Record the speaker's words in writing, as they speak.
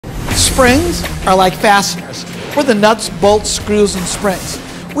Springs are like fasteners. We're the nuts, bolts, screws, and springs.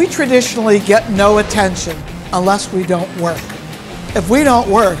 We traditionally get no attention unless we don't work. If we don't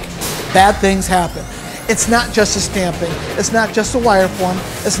work, bad things happen. It's not just a stamping, it's not just a wire form,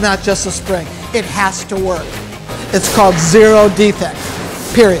 it's not just a spring. It has to work. It's called zero defect,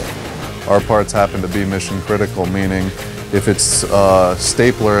 period. Our parts happen to be mission critical, meaning if it's a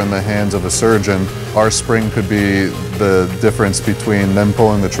stapler in the hands of a surgeon, our spring could be the difference between them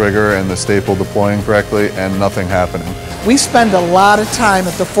pulling the trigger and the staple deploying correctly and nothing happening. We spend a lot of time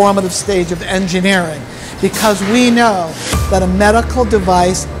at the formative stage of engineering because we know that a medical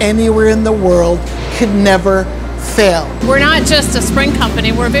device anywhere in the world could never fail. We're not just a spring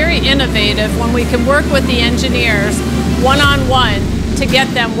company, we're very innovative when we can work with the engineers one-on-one to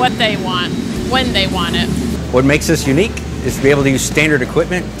get them what they want, when they want it. What makes us unique is to be able to use standard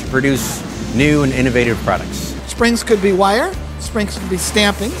equipment to produce new and innovative products. Springs could be wire, springs could be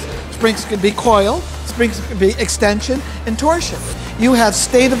stampings, springs could be coil, springs could be extension and torsion. You have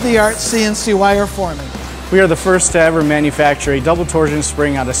state-of-the-art CNC wire forming. We are the first to ever manufacture a double torsion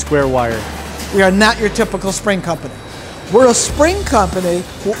spring out of square wire. We are not your typical spring company. We're a spring company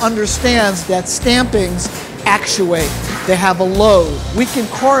who understands that stampings actuate. They have a load. We can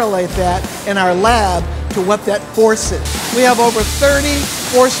correlate that in our lab to what that force is. We have over 30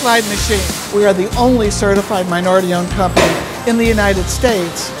 four-slide machines. We are the only certified minority-owned company in the United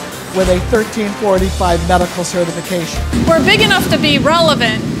States with a 1345 medical certification. We're big enough to be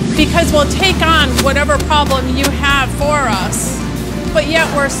relevant because we'll take on whatever problem you have for us, but yet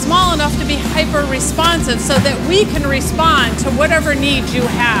we're small enough to be hyper-responsive so that we can respond to whatever needs you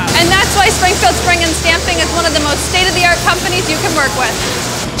have. And that's why Springfield Spring and Stamping is one of the most state-of-the-art companies you can work with.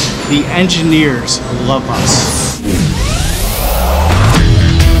 The engineers love us.